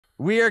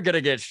We are gonna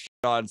get shit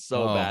on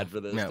so bad for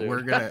this. Yeah, dude.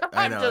 we're gonna.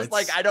 I know. I'm just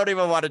like, I don't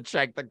even want to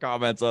check the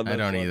comments on this. I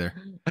don't either.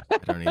 I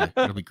don't either.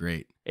 It'll be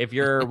great. If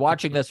you're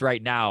watching this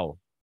right now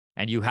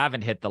and you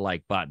haven't hit the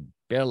like button,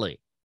 Billy,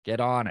 get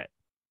on it.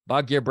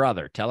 Bug your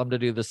brother. Tell him to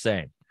do the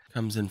same.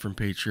 Comes in from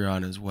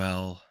Patreon as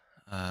well.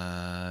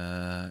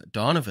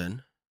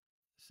 Donovan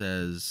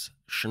says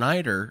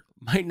Schneider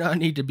might not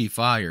need to be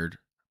fired,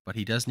 but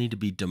he does need to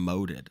be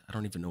demoted. I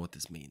don't even know what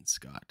this means,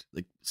 Scott.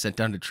 Like sent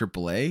down to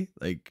AAA?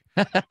 Like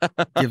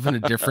given a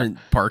different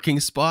parking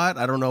spot?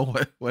 I don't know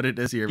what it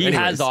is here. He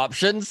has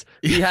options.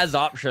 He has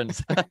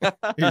options.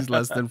 He's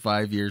less than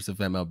 5 years of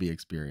MLB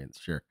experience.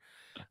 Sure.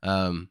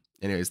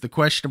 Anyways, the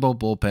questionable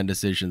bullpen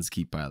decisions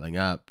keep piling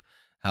up.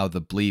 How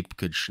the bleep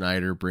could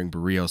Schneider bring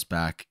Barrios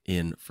back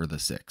in for the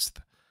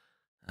 6th?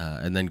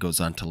 And then goes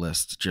on to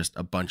list just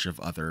a bunch of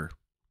other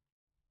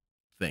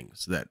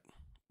things that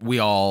we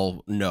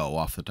all know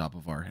off the top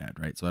of our head,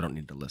 right? So I don't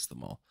need to list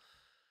them all.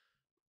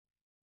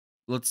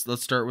 Let's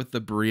start with the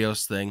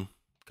Barrios thing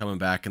coming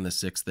back in the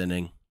 6th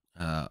inning.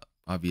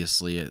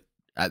 Obviously,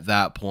 at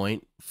that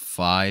point,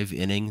 5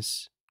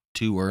 innings,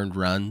 2 earned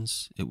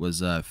runs. It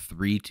was a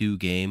 3-2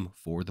 game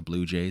for the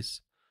Blue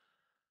Jays.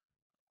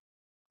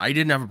 I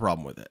didn't have a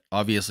problem with it.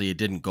 Obviously, it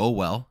didn't go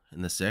well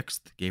in the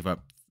 6th. Gave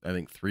up, I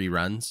think, 3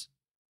 runs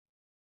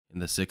in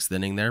the 6th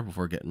inning there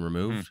before getting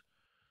removed.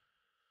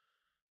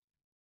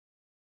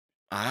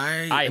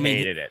 I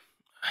hated it.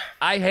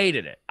 I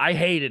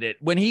hated it.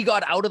 When he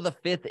got out of the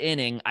 5th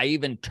inning, I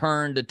even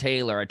turned to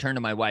Taylor. I turned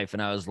to my wife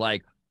and I was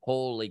like,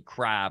 holy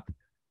crap.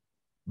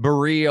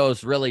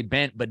 Barrios really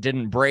bent but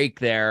didn't break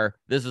there.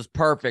 This is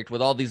perfect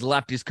with all these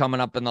lefties coming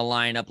up in the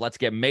lineup. Let's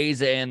get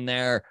Meza in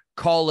there.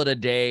 Call it a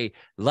day.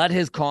 Let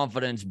his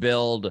confidence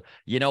build.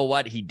 You know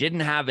what? He didn't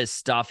have his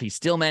stuff. He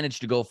still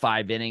managed to go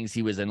 5 innings.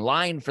 He was in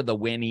line for the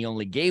win. He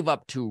only gave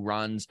up 2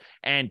 runs,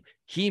 and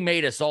he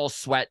made us all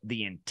sweat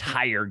the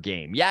entire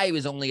game. Yeah, he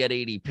was only at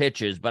 80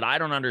 pitches, but I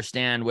don't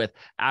understand with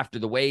after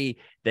the way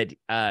that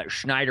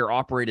Schneider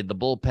operated the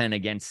bullpen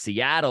against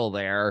Seattle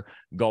there,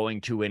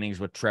 going 2 innings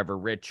with Trevor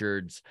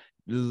Richards,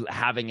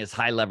 having his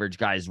high leverage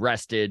guys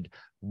rested.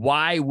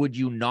 Why would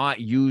you not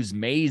use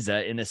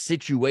Meza in a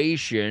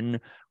situation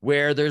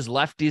where there's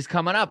lefties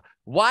coming up?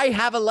 Why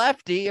have a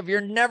lefty if you're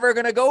never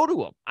going to go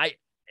to him?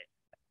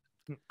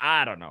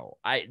 I don't know.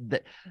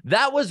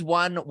 That was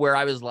one where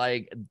I was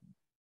like,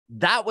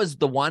 that was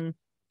the one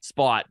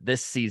spot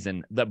this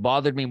season that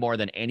bothered me more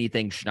than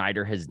anything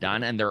Schneider has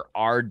done. And there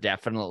are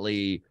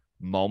definitely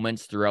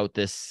moments throughout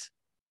this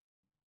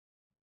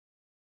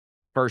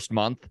first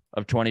month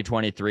of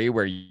 2023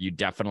 where you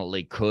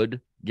definitely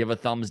could give a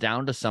thumbs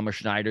down to some of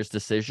Schneider's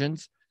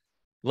decisions.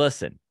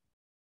 Listen,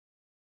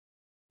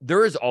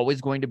 there is always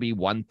going to be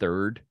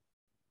 1/3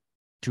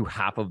 to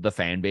half of the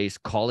fan base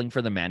calling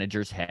for the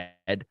manager's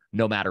head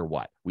no matter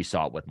what. We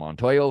saw it with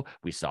Montoyo.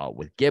 We saw it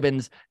with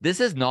Gibbons. This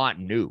is not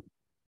new.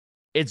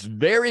 It's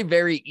very,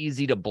 very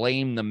easy to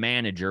blame the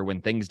manager when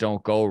things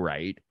don't go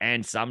right.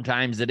 And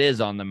sometimes it is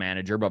on the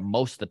manager, but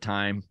most of the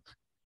time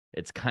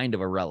it's kind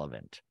of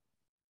irrelevant.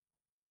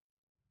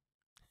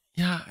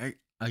 Yeah,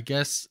 I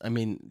guess, I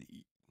mean,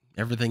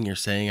 everything you're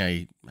saying,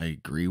 I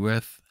agree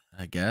with,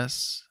 I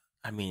guess.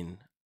 I mean,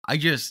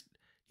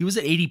 he was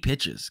at 80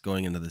 pitches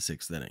going into the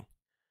 6th inning.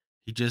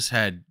 He just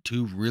had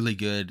 2 really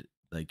good,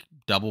 like,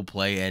 double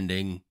play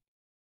ending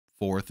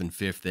 4th and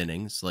 5th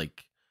innings.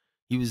 Like,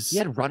 he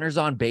had runners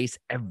on base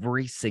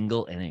every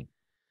single inning.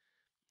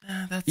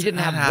 He didn't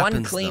have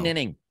one clean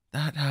inning.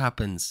 That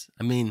happens.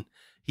 I mean,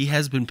 he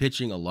has been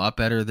pitching a lot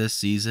better this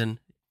season.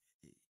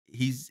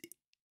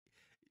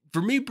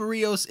 For me,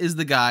 Barrios is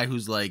the guy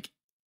who's like,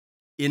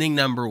 inning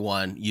number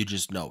 1, you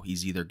just know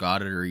he's either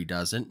got it or he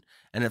doesn't.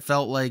 And it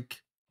felt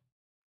like,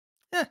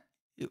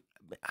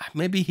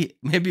 maybe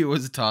it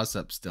was a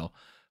toss-up still,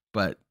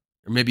 or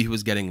maybe he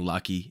was getting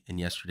lucky in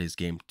yesterday's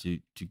game to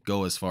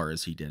go as far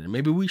as he did. And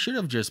maybe we should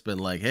have just been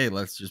like, hey,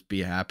 let's just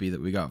be happy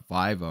that we got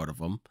 5 out of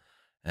him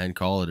and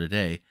call it a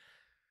day.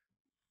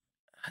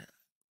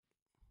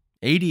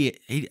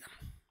 80,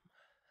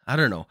 I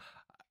don't know.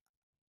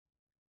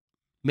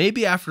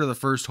 Maybe after the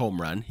first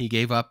home run he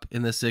gave up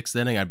in the 6th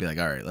inning, I'd be like,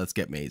 all right, let's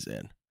get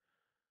Meza in.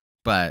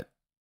 But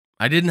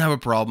I didn't have a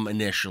problem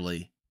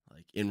initially,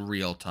 like in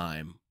real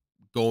time,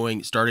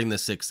 starting the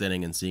 6th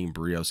inning and seeing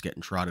Barrios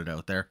getting trotted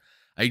out there.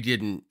 I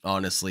didn't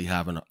honestly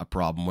have a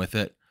problem with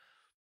it.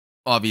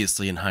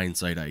 Obviously, in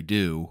hindsight, I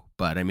do.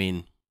 But I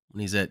mean,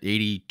 when he's at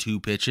 82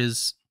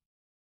 pitches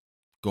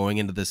going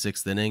into the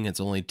 6th inning, it's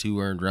only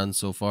 2 earned runs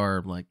so far.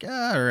 I'm like,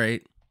 all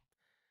right,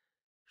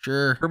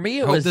 sure. For me,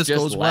 it was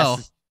just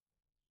less.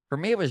 For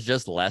me, it was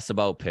just less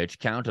about pitch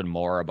count and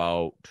more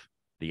about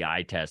the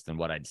eye test and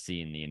what I'd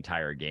seen the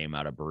entire game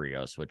out of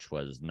Barrios, which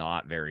was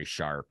not very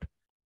sharp.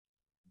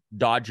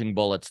 Dodging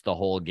bullets the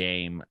whole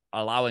game,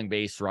 allowing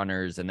base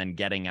runners and then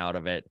getting out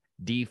of it,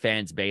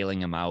 defense bailing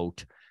him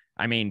out.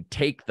 I mean,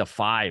 take the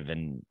 5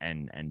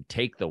 and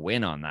take the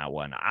win on that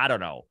one. I don't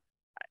know.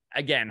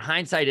 Again,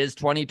 hindsight is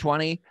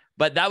 2020,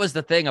 but that was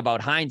the thing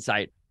about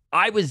hindsight.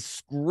 I was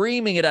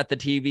screaming it at the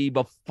TV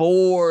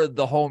before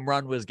the home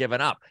run was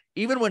given up.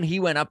 Even when he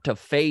went up to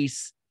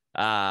face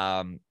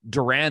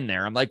Duran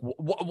there, I'm like,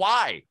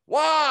 why?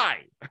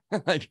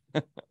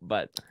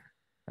 But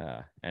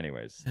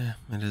anyways. Yeah,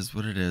 it is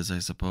what it is, I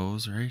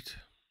suppose, right?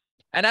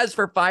 And as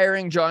for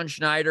firing John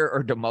Schneider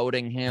or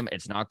demoting him,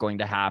 it's not going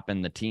to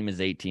happen. The team is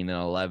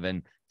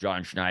 18-11.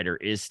 John Schneider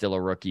is still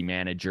a rookie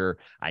manager.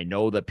 I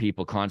know that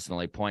people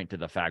constantly point to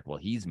the fact, well,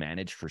 he's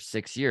managed for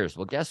 6 years.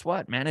 Well, guess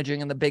what?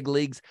 Managing in the big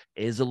leagues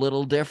is a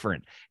little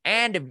different.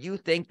 And if you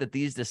think that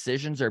these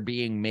decisions are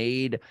being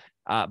made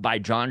by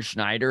John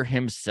Schneider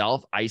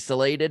himself,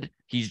 isolated,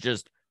 he's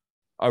just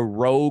a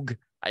rogue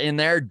in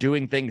there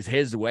doing things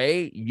his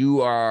way,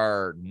 you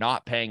are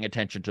not paying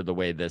attention to the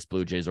way this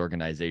Blue Jays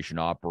organization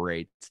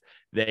operates.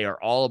 They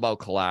are all about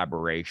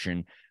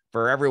collaboration.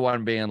 For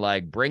everyone being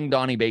like, bring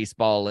Donnie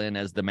Baseball in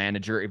as the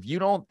manager. If you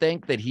don't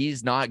think that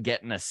he's not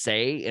getting a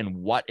say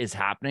in what is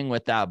happening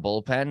with that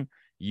bullpen,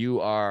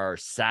 you are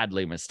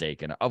sadly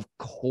mistaken. Of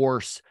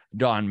course,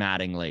 Don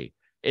Mattingly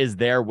is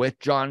there with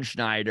John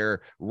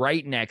Schneider,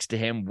 right next to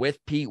him with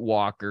Pete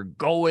Walker,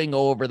 going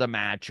over the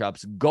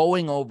matchups,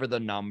 going over the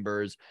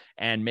numbers,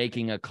 and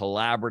making a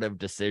collaborative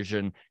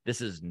decision.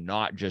 This is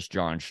not just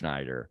John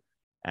Schneider.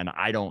 And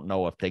I don't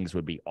know if things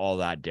would be all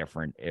that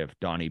different if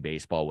Donnie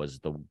Baseball was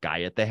the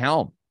guy at the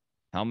helm.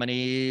 How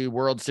many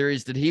World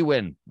Series did he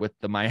win with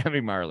the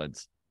Miami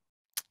Marlins?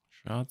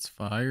 Shots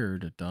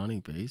fired at Donnie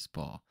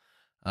Baseball.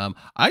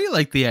 I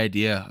like the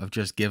idea of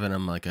just giving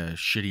him like a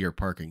shittier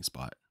parking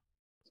spot.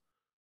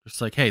 Just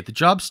like, hey, the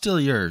job's still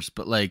yours,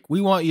 but like,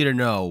 we want you to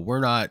know we're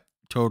not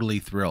totally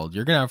thrilled.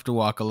 You're going to have to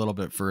walk a little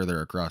bit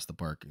further across the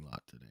parking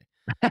lot today.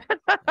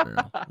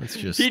 Let's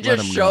just he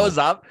just shows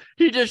up.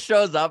 He just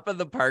shows up in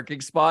the parking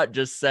spot,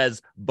 just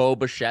says Bo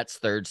Bichette's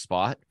third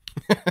spot.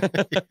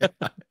 Yeah,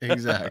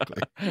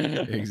 exactly.